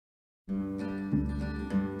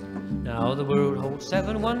Now the world holds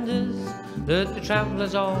 7 wonders that the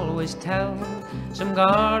travellers always tell. Some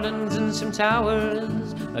gardens and some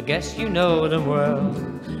towers, I guess you know them well.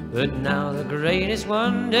 But now the greatest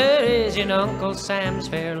wonder is in Uncle Sam's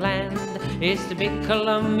fair land. It's the big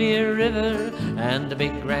Columbia River and the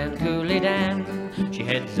big Grand Coulee Dam. She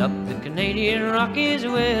heads up the Canadian Rockies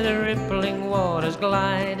where the rippling waters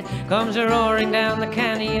glide. Comes roaring down the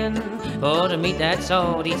canyon for to meet that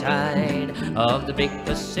salty tide of the big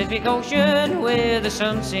Pacific Ocean where the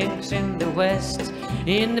sun sinks in the west.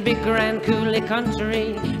 In the big Grand Coulee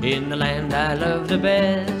country, in the land I love the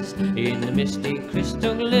best, in the misty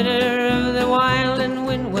crystal glitter of the wild and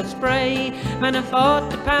windward spray, man, I fought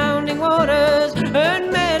the pounding waters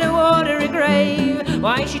and met a watery grave.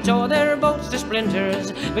 Why, she tore their boats to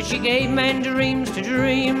splinters, but she gave men dreams to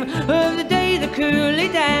dream of the day the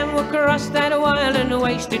Coulee Dam will cross that wild and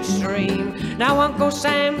wasted stream. Now Uncle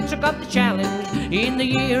Sam took up the challenge in the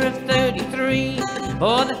year of 33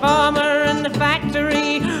 for the farmer and the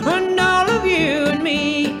factory and all of you and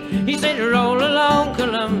me. He said, roll along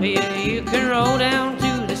Columbia, you can roll down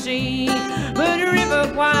to the sea, but a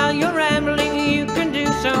river while you're rambling, you can do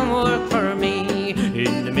some work for me.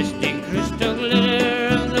 In the misty crystal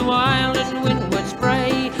glitter of the wild and windward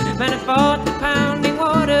spray, man, I fought the pounding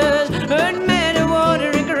waters and met a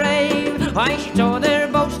watery grave. Why, she tore their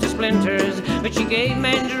boats to splinters, but she gave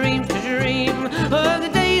men dreams to dream of the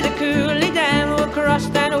day the Coulee Dam will cross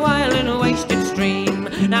that wild and wasted stream.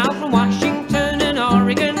 Now from Washington and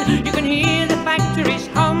Oregon, you can hear the factories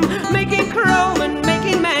hum, making chrome and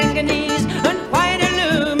making manganese and white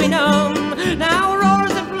aluminum. Now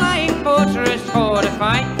roars the flying fortress for the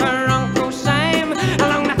fight for Uncle Sam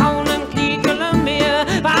along the Holland Columbia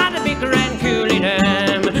by the big Grand Coulee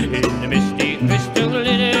Dam. In the misty crystal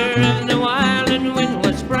glitter of the wild and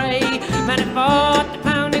windward spray, man, I fought the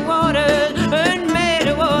pounding waters and made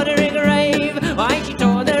a watery grave. Why, she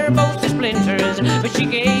tore their boats to splinters, but she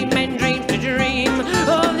gave men dreams to dream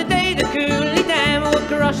of the day the Coulee Dam will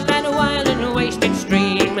cross that wild and wasted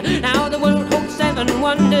stream. Now the world holds 7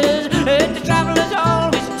 wonders